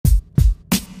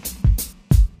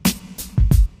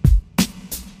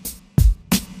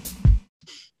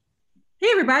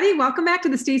everybody. Welcome back to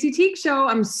the Stacy Teague Show.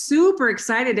 I'm super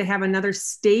excited to have another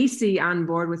Stacy on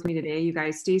board with me today. You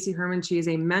guys, Stacy Herman, she is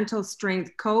a mental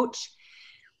strength coach.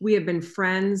 We have been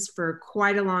friends for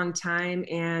quite a long time,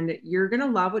 and you're going to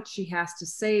love what she has to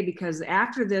say because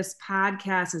after this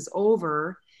podcast is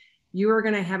over, you are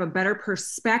going to have a better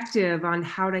perspective on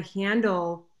how to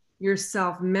handle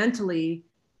yourself mentally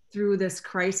through this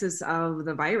crisis of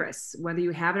the virus, whether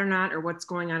you have it or not, or what's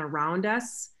going on around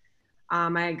us.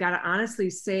 I got to honestly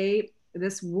say,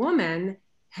 this woman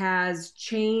has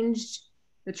changed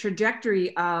the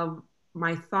trajectory of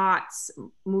my thoughts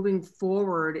moving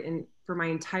forward for my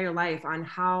entire life on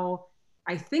how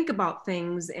I think about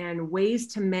things and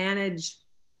ways to manage,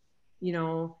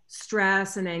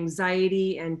 stress and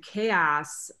anxiety and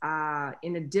chaos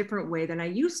in a different way than I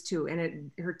used to. And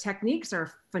her techniques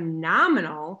are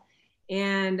phenomenal.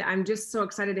 And I'm just so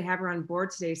excited to have her on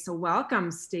board today. So welcome,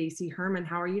 Stacy Herman.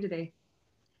 How are you today?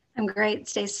 I'm great,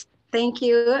 Stace. Thank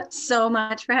you so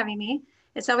much for having me.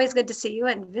 It's always good to see you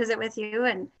and visit with you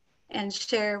and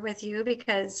share with you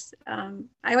because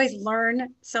I always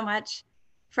learn so much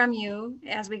from you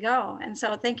as we go. And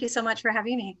so thank you so much for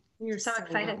having me. You're so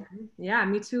excited. Welcome. Yeah,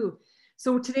 me too.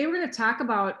 So today we're going to talk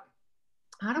about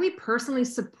how do we personally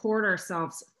support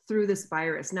ourselves through this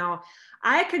virus. Now,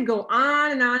 I could go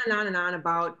on and on and on and on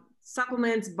about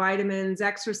supplements, vitamins,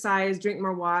 exercise, drink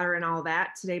more water, and all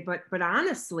that today. But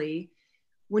honestly,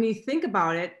 when you think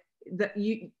about it,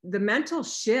 the mental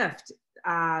shift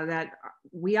that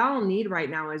we all need right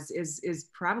now is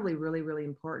probably really, really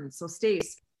important. So,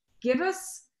 Stace, give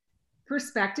us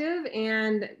perspective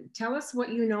and tell us what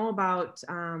you know about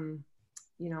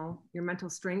your mental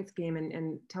strength game,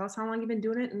 and tell us how long you've been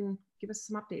doing it, and give us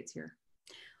some updates here.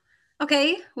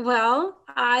 Okay, well,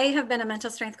 I have been a mental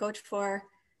strength coach for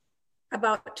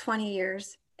about 20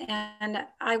 years. And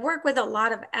I work with a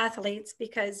lot of athletes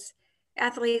because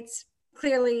athletes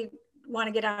clearly want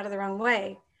to get out of their own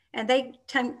way. And they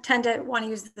tend to want to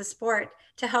use the sport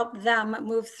to help them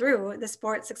move through the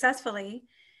sport successfully.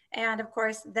 And of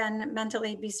course, then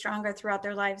mentally be stronger throughout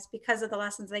their lives because of the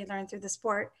lessons they learn through the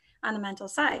sport on the mental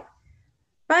side.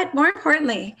 But more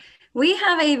importantly, we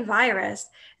have a virus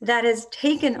that has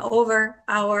taken over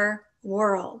our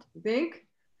world. You think?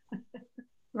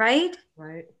 Right?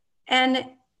 Right. And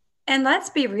let's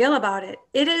be real about it.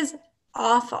 It is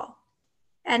awful.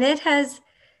 And it has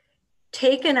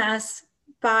taken us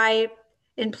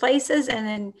in places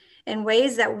and in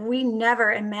ways that we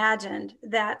never imagined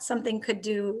that something could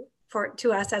do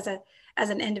to us as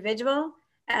an individual,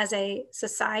 as a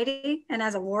society, and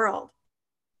as a world.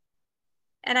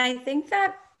 And I think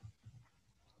that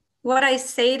what I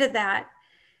say to that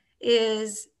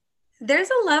is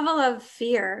there's a level of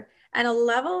fear and a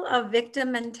level of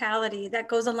victim mentality that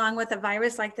goes along with a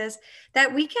virus like this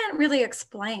that we can't really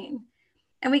explain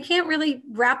and we can't really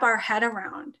wrap our head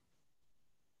around.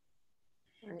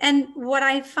 Right. And what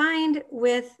I find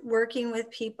with working with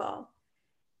people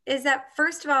is that,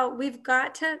 first of all, we've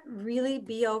got to really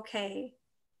be okay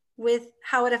with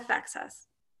how it affects us.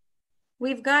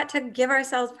 We've got to give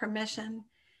ourselves permission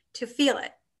to feel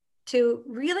it, to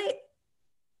really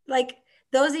like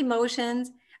those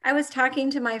emotions. I was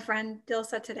talking to my friend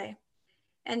Dilsa today,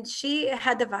 and she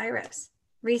had the virus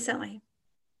recently.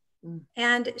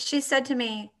 And she said to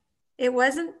me, it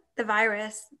wasn't the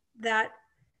virus that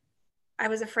I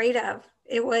was afraid of.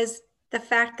 It was the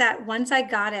fact that once I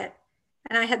got it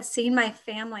and I had seen my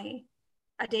family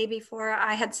a day before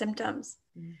I had symptoms,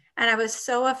 and I was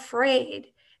so afraid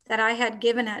that I had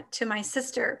given it to my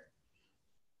sister,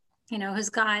 who's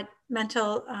got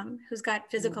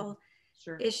physical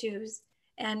issues,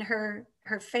 and her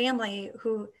family,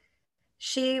 who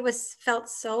she felt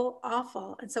so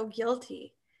awful and so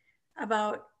guilty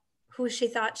about who she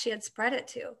thought she had spread it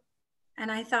to.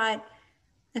 And I thought,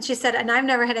 and she said, and I've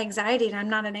never had anxiety, and I'm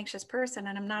not an anxious person,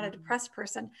 and I'm not a depressed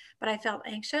person, but I felt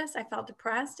anxious, I felt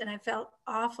depressed, and I felt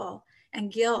awful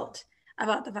and guilt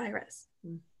about the virus.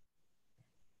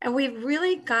 And we've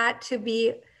really got to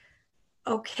be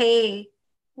okay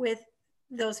with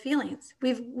those feelings.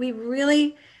 We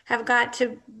really have got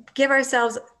to give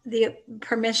ourselves the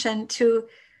permission to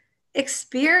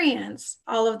experience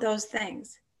all of those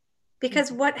things.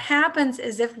 Because what happens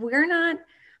is if we're not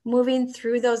moving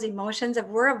through those emotions, if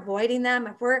we're avoiding them,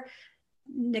 if we're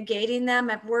negating them,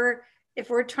 if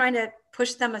we're trying to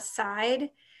push them aside,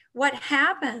 what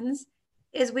happens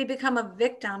is we become a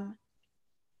victim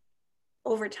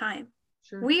over time.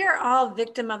 Sure. We are all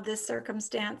victim of this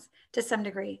circumstance to some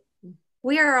degree.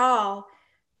 We are all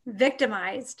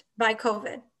victimized by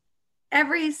COVID.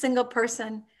 Every single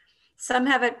person, some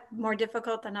have it more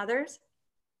difficult than others,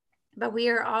 but we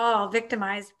are all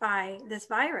victimized by this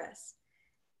virus.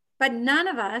 But none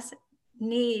of us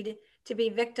need to be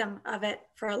victim of it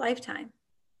for a lifetime.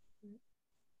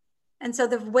 And so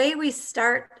the way we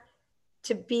start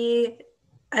to be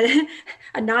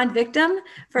a non-victim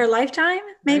for a lifetime,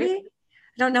 maybe, right.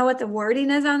 I don't know what the wording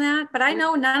is on that, but I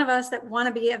know none of us that want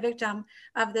to be a victim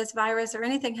of this virus or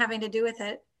anything having to do with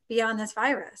it beyond this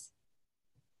virus.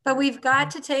 But we've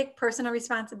got to take personal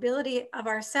responsibility of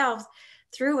ourselves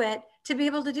through it to be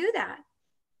able to do that.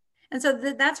 And so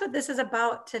that's what this is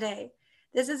about today.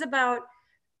 This is about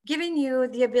giving you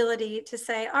the ability to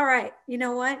say, all right, you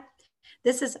know what?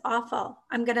 This is awful.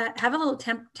 I'm going to have a little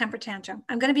temper tantrum.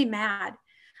 I'm going to be mad.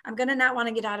 I'm going to not want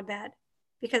to get out of bed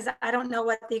because I don't know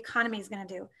what the economy is going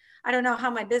to do. I don't know how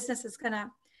my business is going to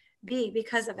be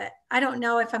because of it. I don't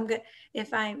know if I'm good.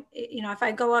 If I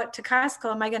go out to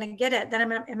Costco, am I going to get it?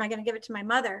 Then am I going to give it to my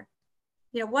mother?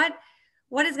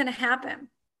 What is going to happen?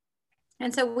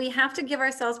 And so we have to give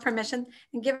ourselves permission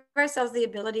and give ourselves the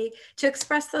ability to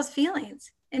express those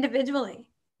feelings individually.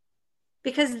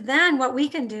 Because then what we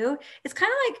can do is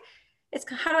kind of like,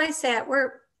 how do I say it?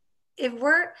 A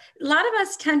lot of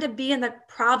us tend to be in the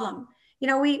problem.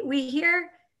 We hear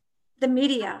the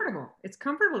media. It's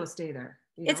comfortable to stay there.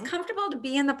 It's comfortable to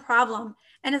be in the problem,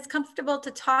 and it's comfortable to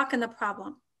talk in the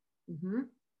problem. Mm-hmm.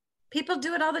 People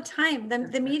do it all the time.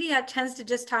 The media tends to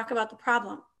just talk about the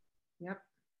problem. Yep.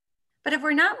 But if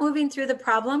we're not moving through the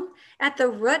problem, at the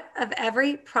root of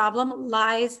every problem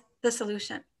lies the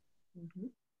solution. Mm-hmm.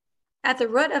 At the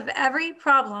root of every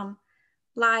problem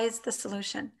lies the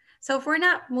solution. So if we're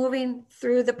not moving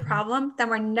through the problem, then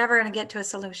we're never going to get to a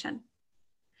solution.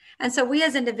 And so we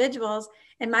as individuals,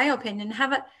 in my opinion,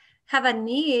 have a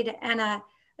need and a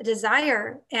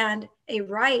desire and a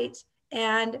right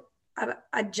and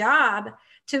a job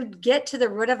to get to the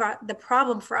root of the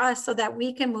problem for us so that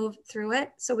we can move through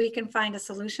it, so we can find a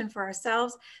solution for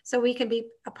ourselves, so we can be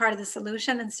a part of the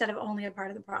solution instead of only a part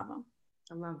of the problem.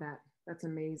 I love that. That's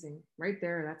amazing. Right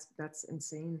there. That's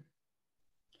insane.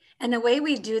 And the way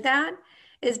we do that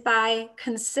is by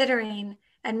considering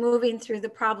and moving through the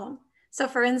problem. So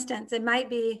for instance, it might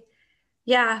be,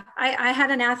 I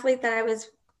had an athlete that I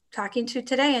was talking to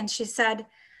today, and she said,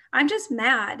 I'm just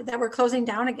mad that we're closing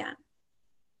down again.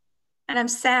 And I'm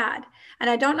sad. And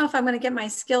I don't know if I'm going to get my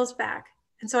skills back.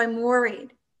 And so I'm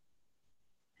worried.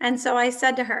 And so I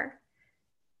said to her,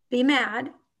 be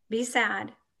mad, be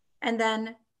sad. And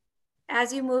then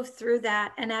as you move through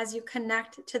that, and as you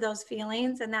connect to those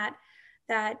feelings and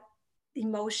that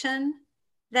emotion,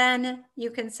 then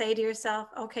you can say to yourself,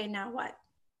 okay, now what?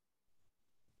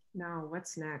 Now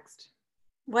what's next?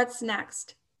 What's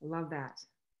next? I love that.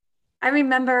 I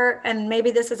remember, and maybe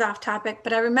this is off topic,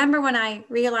 but I remember when I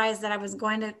realized that I was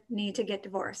going to need to get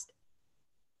divorced.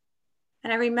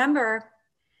 And I remember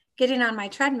getting on my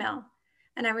treadmill,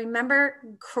 and I remember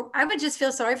I would just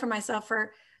feel sorry for myself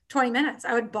for 20 minutes.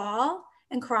 I would bawl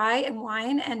and cry and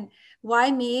whine, and why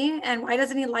me? And why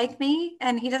doesn't he like me?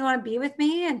 And he doesn't want to be with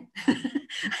me. And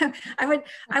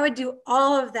I would do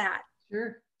all of that.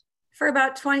 Sure. For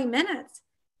about 20 minutes.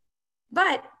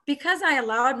 But because I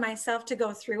allowed myself to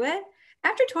go through it,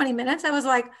 after 20 minutes, I was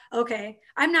like, okay,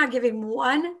 I'm not giving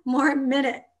one more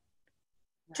minute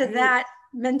to that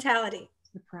mentality.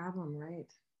 The problem,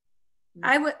 right?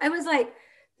 I was like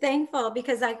thankful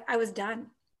because I was done.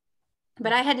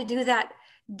 But I had to do that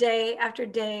day after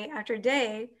day after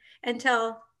day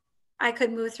until I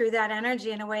could move through that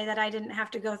energy in a way that I didn't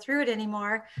have to go through it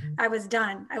anymore. I was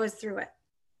done. I was through it.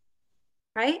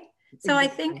 Right? So I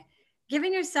think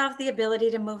giving yourself the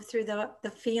ability to move through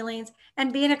the feelings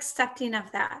and being accepting of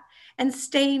that and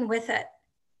staying with it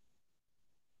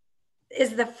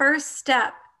is the first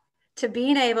step to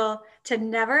being able to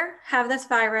never have this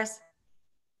virus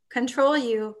control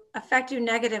you, affect you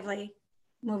negatively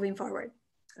moving forward.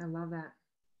 I love that.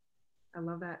 I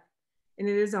love that. And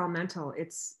it is all mental.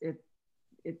 It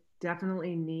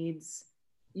definitely needs,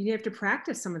 you have to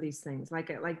practice some of these things. Like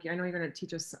I know you're going to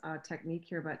teach us a technique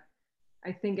here, but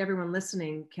I think everyone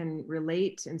listening can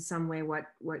relate in some way what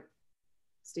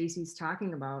Stacy's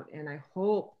talking about. And I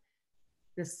hope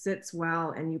this sits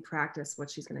well and you practice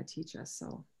what she's going to teach us.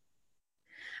 So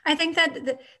I think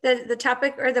that the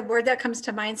topic or the word that comes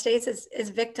to mind, Stacy, is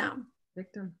victim.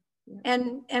 Victim. Yeah.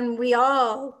 And we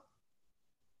all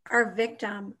are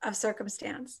victim of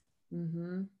circumstance.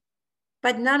 Mm-hmm.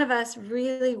 But none of us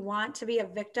really want to be a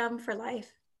victim for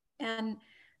life. And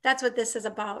that's what this is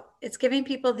about. It's giving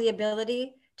people the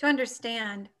ability to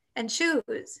understand and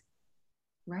choose.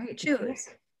 Right. Choose.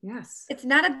 Yes. It's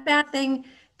not a bad thing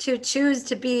to choose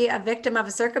to be a victim of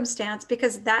a circumstance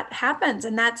because that happens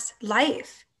and that's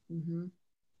life. Mm-hmm.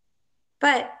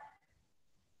 But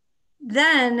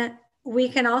then we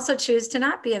can also choose to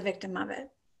not be a victim of it.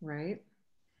 Right.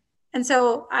 And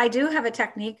so I do have a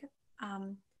technique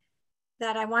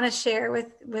that I want to share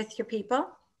with your people.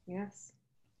 Yes.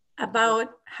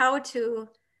 About how to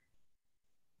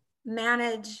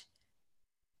manage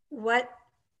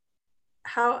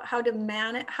how to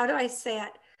manage, how do I say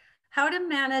it? How to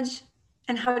manage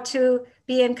and how to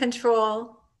be in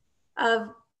control of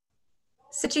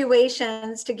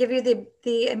situations to give you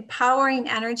the empowering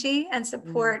energy and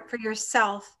support for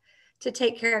yourself to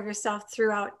take care of yourself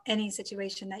throughout any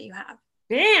situation that you have.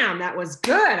 Bam, that was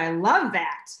good. I love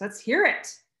that. Let's hear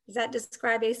it. Does that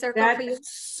describe A Circle That's for you?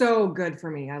 So good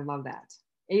for me. I love that.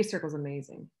 A Circle is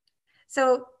amazing.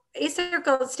 So A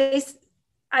Circle, Stacy,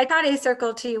 I taught A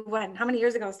Circle to you when? How many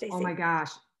years ago, Stacy? Oh my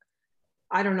gosh.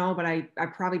 I don't know, but I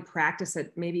probably practice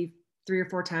it maybe 3 or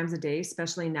 4 times a day,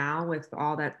 especially now with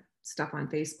all that stuff on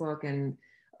Facebook and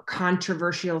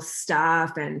controversial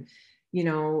stuff and, you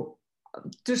know,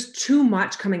 just too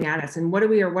much coming at us. And what are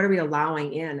we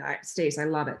allowing in? Stace, I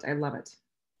love it. I love it.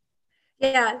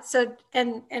 Yeah. So,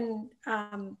 and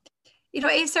you know,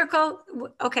 A Circle.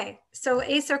 Okay. So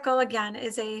A Circle again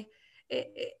is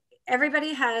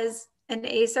everybody has an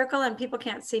A circle, and people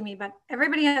can't see me, but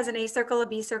everybody has an A circle, a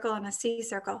B circle, and a C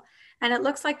circle. And it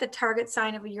looks like the target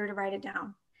sign of a year to write it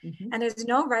down. Mm-hmm. And there's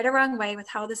no right or wrong way with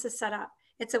how this is set up.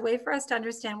 It's a way for us to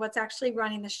understand what's actually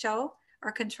running the show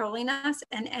or controlling us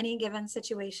in any given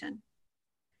situation.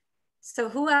 So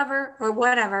whoever or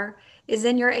whatever is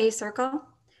in your A circle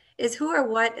is who or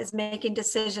what is making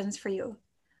decisions for you,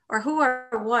 or who or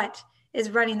what is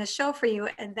running the show for you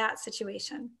in that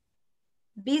situation.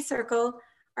 B circle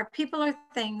are people or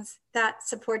things that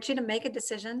support you to make a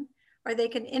decision, or they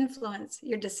can influence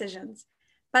your decisions,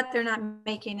 but they're not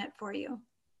making it for you.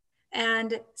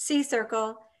 And C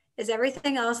circle is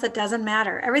everything else that doesn't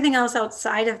matter, everything else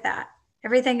outside of that,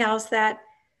 everything else that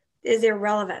is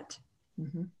irrelevant.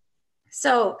 Mm-hmm.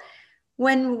 So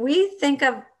when we think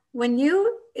of,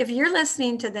 if you're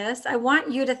listening to this, I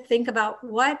want you to think about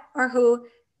what or who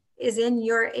is in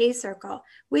your A circle.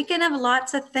 We can have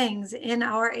lots of things in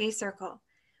our A circle.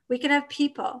 We can have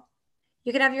people.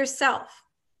 You can have yourself.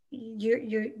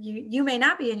 You may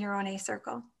not be in your own A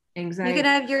circle. Anxiety. You can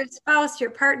have your spouse, your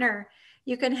partner.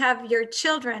 You can have your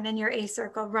children in your A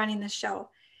circle running the show.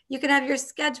 You can have your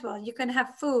schedule. You can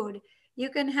have food. You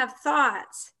can have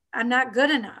thoughts. I'm not good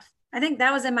enough. I think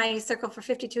that was in my A circle for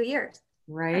 52 years.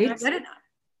 Right. I'm not good enough.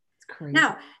 It's crazy.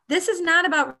 Now, this is not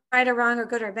about right or wrong or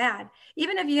good or bad.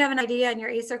 Even if you have an idea in your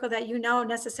A circle that you know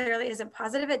necessarily isn't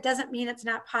positive, it doesn't mean it's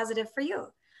not positive for you.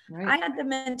 Right. I had the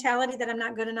mentality that I'm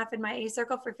not good enough in my A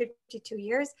circle for 52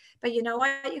 years, but you know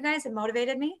what, you guys, it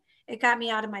motivated me. It got me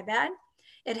out of my bed.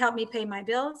 It helped me pay my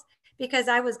bills because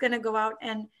I was going to go out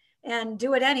and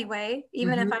do it anyway,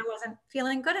 even if I wasn't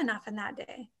feeling good enough in that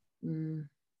day.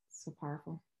 So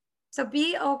powerful. So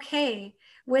be okay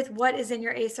with what is in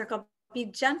your A circle. Be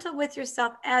gentle with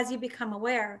yourself as you become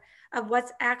aware of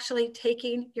what's actually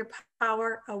taking your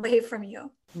power away from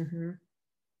you. Mm-hmm.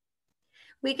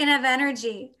 We can have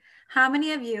energy. How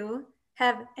many of you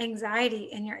have anxiety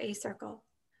in your A circle,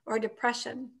 or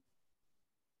depression,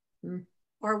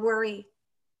 or worry?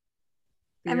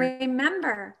 Fear. And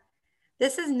remember,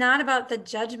 this is not about the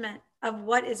judgment of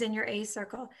what is in your A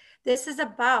circle. This is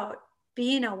about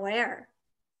being aware.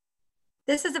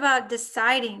 This is about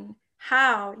deciding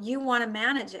how you want to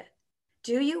manage it.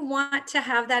 Do you want to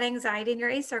have that anxiety in your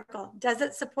A circle? Does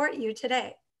it support you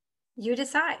today? You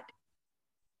decide.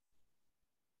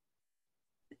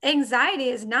 Anxiety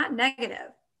is not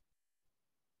negative.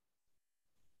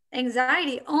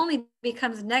 Anxiety only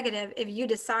becomes negative if you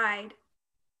decide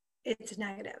it's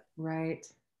negative. Right.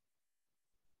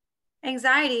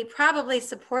 Anxiety probably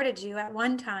supported you at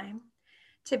one time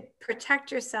to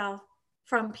protect yourself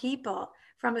from people,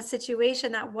 from a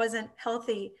situation that wasn't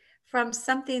healthy, from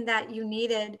something that you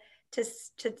needed to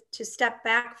step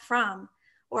back from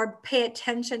or pay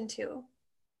attention to.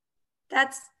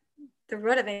 That's the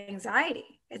root of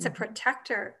anxiety. It's a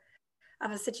protector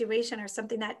of a situation or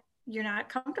something that you're not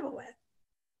comfortable with.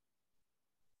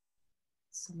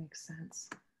 So makes sense.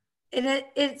 And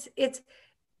it's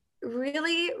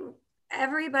really,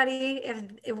 everybody,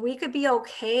 if we could be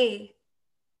okay.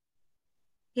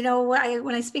 You know,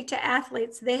 when I speak to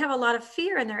athletes, they have a lot of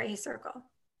fear in their A circle.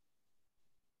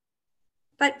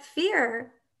 But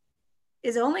fear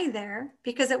is only there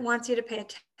because it wants you to pay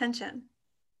attention.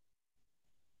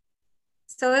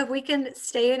 So if we can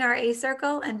stay in our A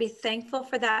circle and be thankful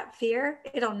for that fear,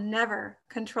 it'll never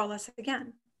control us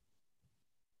again.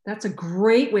 That's a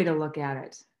great way to look at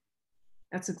it.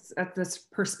 This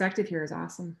perspective here is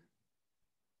awesome.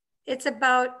 It's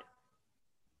about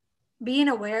being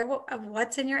aware of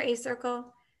what's in your A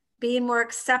circle, being more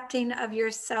accepting of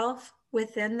yourself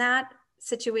within that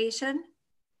situation,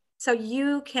 so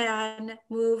you can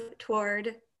move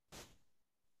toward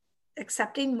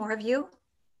accepting more of you,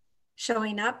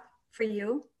 showing up for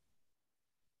you,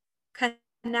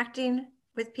 connecting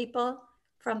with people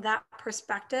from that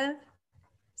perspective,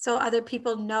 so other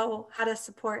people know how to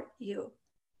support you.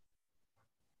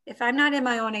 If I'm not in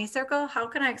my own A circle, how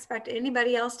can I expect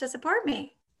anybody else to support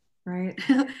me? Right.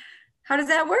 How does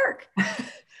that work?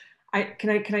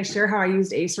 Can I share how I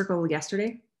used A circle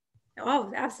yesterday?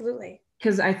 Oh, absolutely.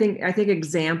 Because I think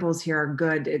examples here are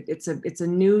good. It's a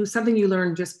new, something you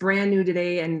learned just brand new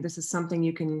today, and this is something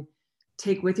you can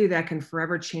take with you that can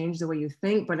forever change the way you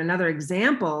think. But another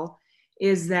example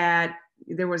is that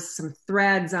there was some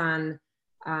threads on,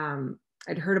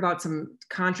 I'd heard about some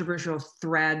controversial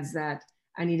threads that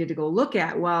I needed to go look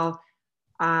at. Well,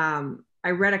 I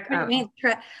read What do you mean?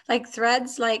 Like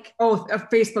threads, like a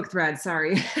Facebook thread,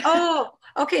 sorry. Oh,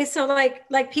 okay. So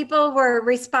like people were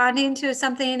responding to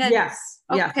something and Yes.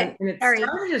 okay. And it Sorry.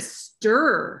 started to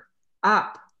stir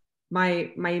up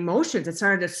my emotions. It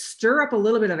started to stir up a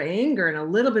little bit of anger and a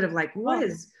little bit of like, what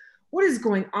is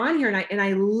going on here? And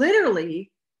I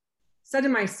literally said to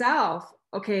myself,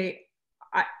 okay,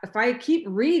 if I keep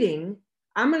reading,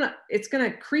 it's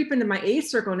gonna creep into my A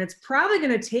circle, and it's probably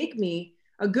gonna take me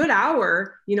a good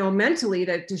hour, mentally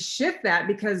to shift that,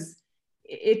 because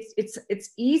it's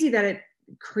easy that it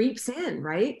creeps in,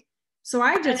 right? So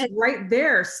I just right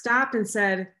there stopped and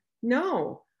said,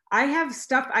 no, I have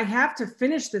stuff, I have to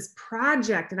finish this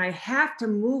project and I have to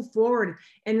move forward.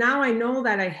 And now I know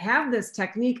that I have this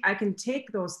technique. I can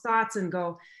take those thoughts and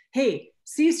go, hey,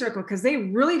 C circle, because they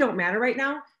really don't matter right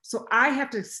now. So I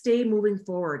have to stay moving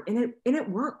forward. And it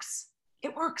works.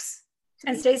 It works.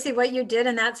 And Stacy, what you did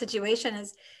in that situation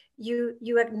is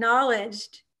you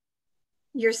acknowledged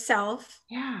yourself,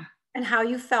 yeah, and how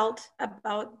you felt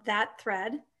about that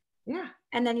thread. Yeah.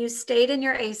 And then you stayed in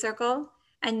your A circle,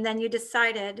 and then you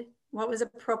decided what was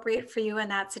appropriate for you in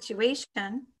that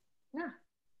situation. Yeah.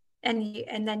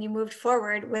 And then you moved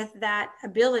forward with that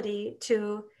ability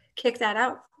to kick that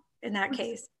out in that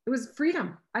case. It was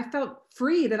freedom. I felt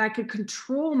free that I could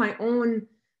control my own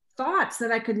thoughts,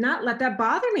 that I could not let that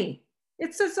bother me.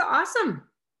 It's just awesome.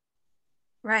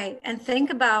 Right. And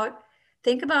think about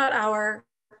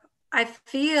I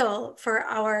feel for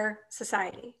our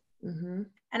society. Mm-hmm.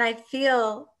 And I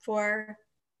feel for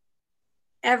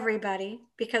everybody,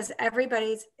 because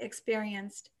everybody's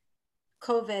experienced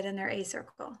COVID in their A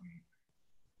circle.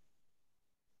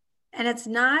 And it's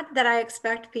not that I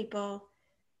expect people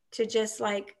to just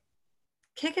like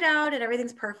kick it out and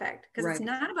everything's perfect, because It's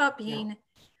not about being,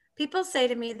 people say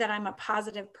to me that I'm a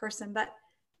positive person, but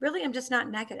really I'm just not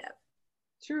negative.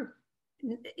 True.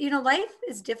 Life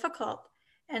is difficult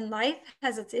and life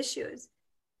has its issues,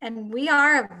 and we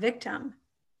are a victim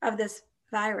of this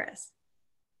virus.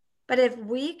 But if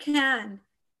we can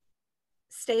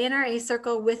stay in our A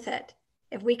circle with it,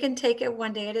 if we can take it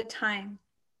one day at a time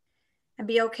and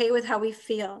be okay with how we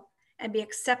feel and be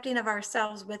accepting of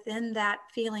ourselves within that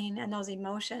feeling and those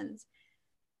emotions,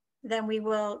 then we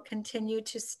will continue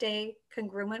to stay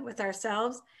congruent with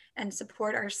ourselves and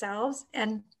support ourselves.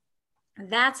 And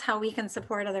that's how we can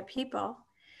support other people.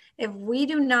 If we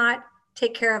do not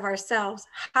take care of ourselves,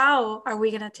 how are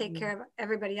we going to take care of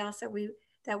everybody else that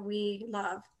we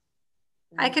love?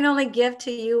 Right. I can only give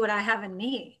to you what I have in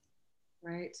me.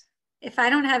 Right. If I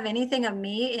don't have anything of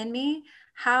me in me,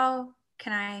 how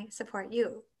can I support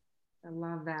you? I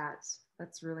love that.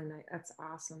 That's really nice. That's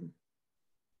awesome.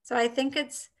 So I think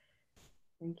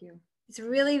thank you. It's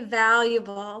really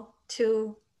valuable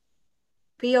to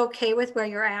be okay with where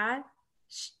you're at,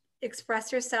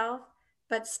 express yourself,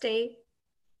 but stay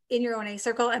in your own A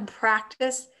circle and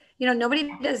practice.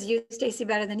 Nobody does you, Stacy,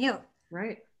 better than you.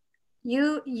 Right.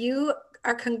 You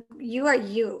are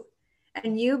you,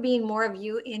 and you being more of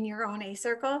you in your own A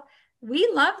circle. We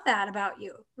love that about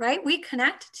you, right? We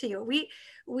connect to you.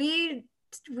 We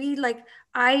like,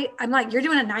 I'm like, you're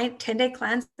doing a 10-day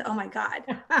cleanse. Oh my God.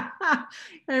 I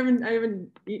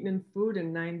haven't eaten food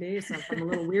in 9 days. So I'm a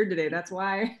little weird today. That's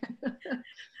why.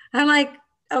 I'm like,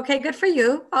 okay, good for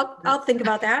you. I'll think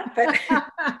about that. But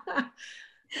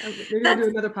maybe we'll do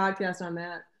another podcast on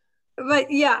that.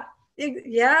 But yeah,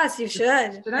 yes, you should.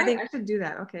 I should do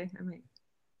that. Okay, I might.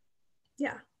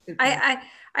 Yeah, I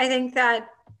think that,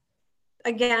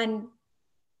 again,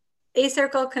 A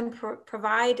circle can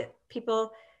provide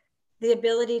people the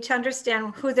ability to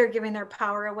understand who they're giving their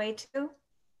power away to,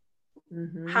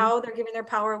 how they're giving their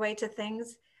power away to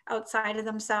things outside of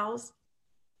themselves,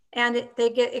 and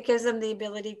it gives them the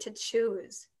ability to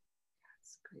choose.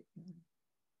 That's great.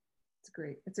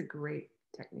 great. It's a great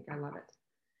technique. I love it.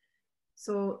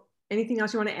 So anything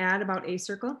else you want to add about A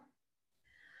Circle?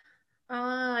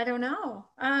 I don't know.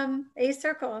 A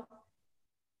Circle.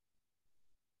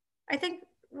 I think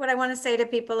what I want to say to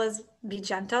people is be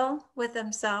gentle with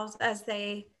themselves as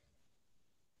they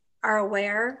are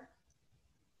aware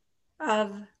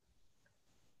of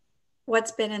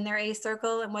what's been in their A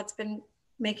Circle and what's been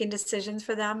making decisions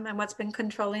for them and what's been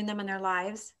controlling them in their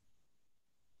lives.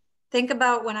 Think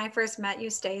about when I first met you,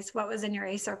 Stace, what was in your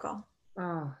A Circle?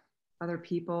 Oh, other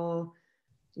people,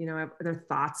 you know, their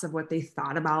thoughts of what they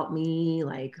thought about me.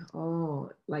 Like,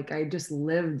 oh, like I just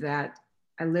lived that.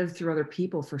 I lived through other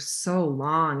people for so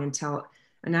long until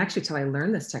I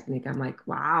learned this technique. I'm like,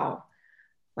 wow,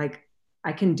 like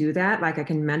I can do that. Like I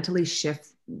can mentally shift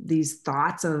these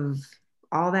thoughts of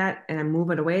all that and I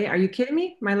move it away. Are you kidding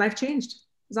me? My life changed.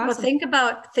 It's awesome.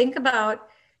 Well, think about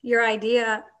your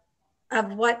idea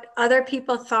of what other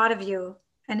people thought of you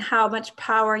and how much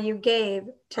power you gave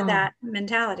to that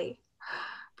mentality.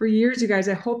 For years, you guys,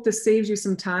 I hope this saves you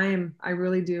some time. I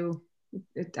really do.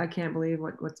 I can't believe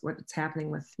what's happening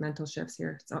with mental shifts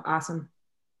here. It's awesome.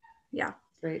 Yeah.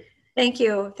 Great. Thank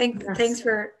you. Thanks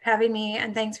for having me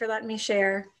and thanks for letting me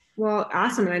share. Well,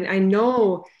 awesome. And I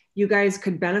know you guys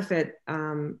could benefit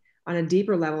on a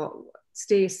deeper level.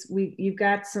 Stace, you've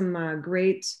got some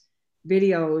great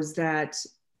videos that,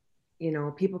 you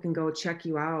know, people can go check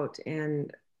you out,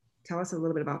 and tell us a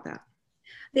little bit about that.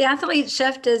 The Athlete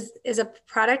Shift is a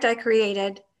product I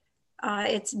created.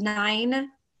 It's 9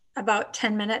 about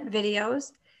 10-minute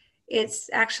videos. It's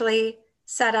actually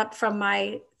set up from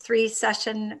my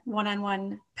 3-session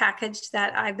one-on-one package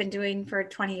that I've been doing for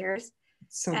 20 years.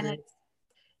 So and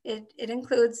it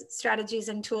includes strategies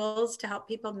and tools to help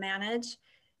people manage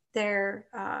their,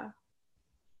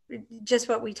 just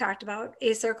what we talked about.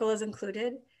 A Circle is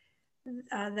included.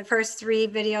 The first 3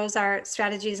 videos are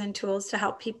strategies and tools to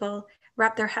help people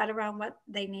wrap their head around what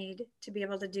they need to be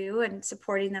able to do and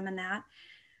supporting them in that.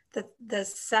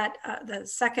 The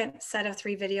second set of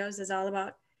 3 videos is all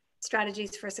about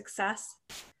strategies for success.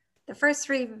 The first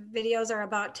 3 videos are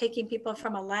about taking people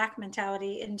from a lack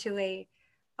mentality into a,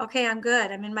 okay, I'm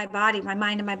good. I'm in my body. My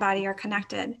mind and my body are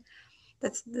connected.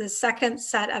 The second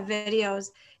set of videos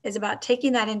is about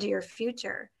taking that into your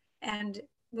future and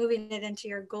moving it into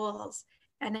your goals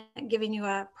and giving you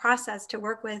a process to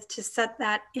work with to set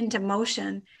that into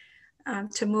motion,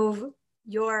 to move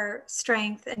your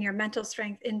strength and your mental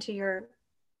strength into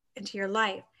your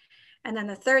life. And then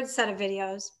the third set of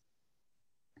videos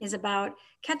is about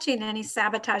catching any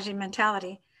sabotaging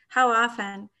mentality. How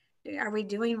often are we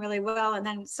doing really well and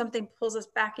then something pulls us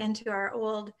back into our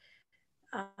old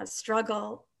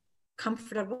struggle,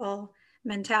 comfortable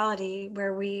mentality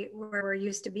where we're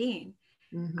used to being.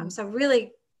 Mm-hmm. So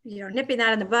really, you know, nipping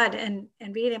that in the bud and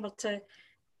being able to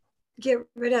get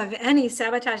rid of any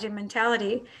sabotaging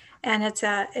mentality. And it's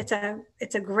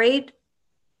a great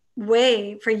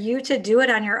way for you to do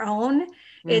it on your own.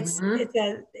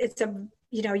 Mm-hmm. It's a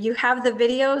you know, you have the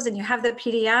videos and you have the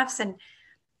PDFs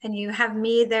and you have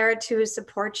me there to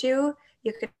support you.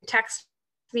 You could text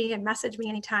me and message me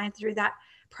anytime through that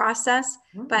process.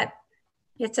 Mm-hmm. But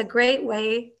it's a great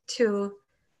way to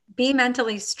be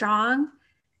mentally strong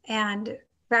and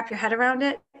wrap your head around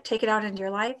it, take it out into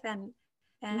your life. And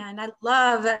I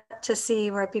love to see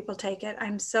where people take it.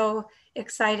 I'm so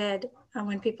excited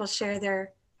when people share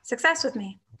their success with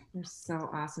me. They're so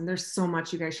awesome. There's so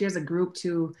much, you guys. She has a group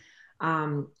too,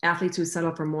 Athletes Who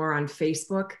Settle for More on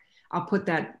Facebook. I'll put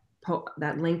that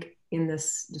link in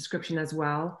this description as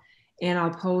well. And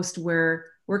I'll post where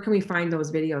can we find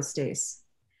those videos, Stace?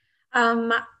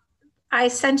 I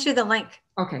sent you the link.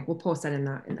 Okay, we'll post that in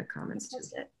the comments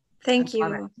too. Thank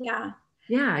you. Yeah.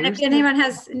 Yeah. And if anyone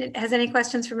has any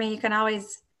questions for me, you can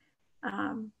always,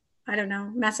 I don't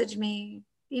know, message me,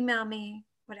 email me,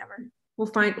 whatever.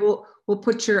 We'll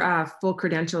put your full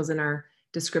credentials in our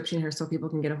description here so people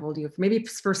can get a hold of you. Maybe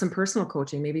for some personal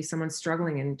coaching, maybe someone's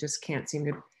struggling and just can't seem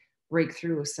to break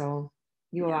through. So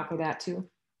you will offer that too.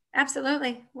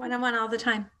 Absolutely. One-on-one all the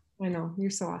time. I know. You're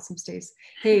so awesome, Stace.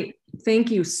 Hey, thank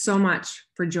you so much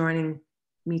for joining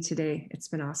me today. It's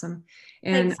been awesome.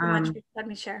 And thanks so much for letting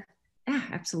me share. Yeah,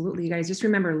 absolutely. You guys just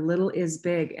remember, little is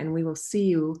big, and we will see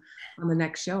you on the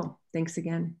next show. Thanks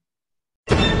again.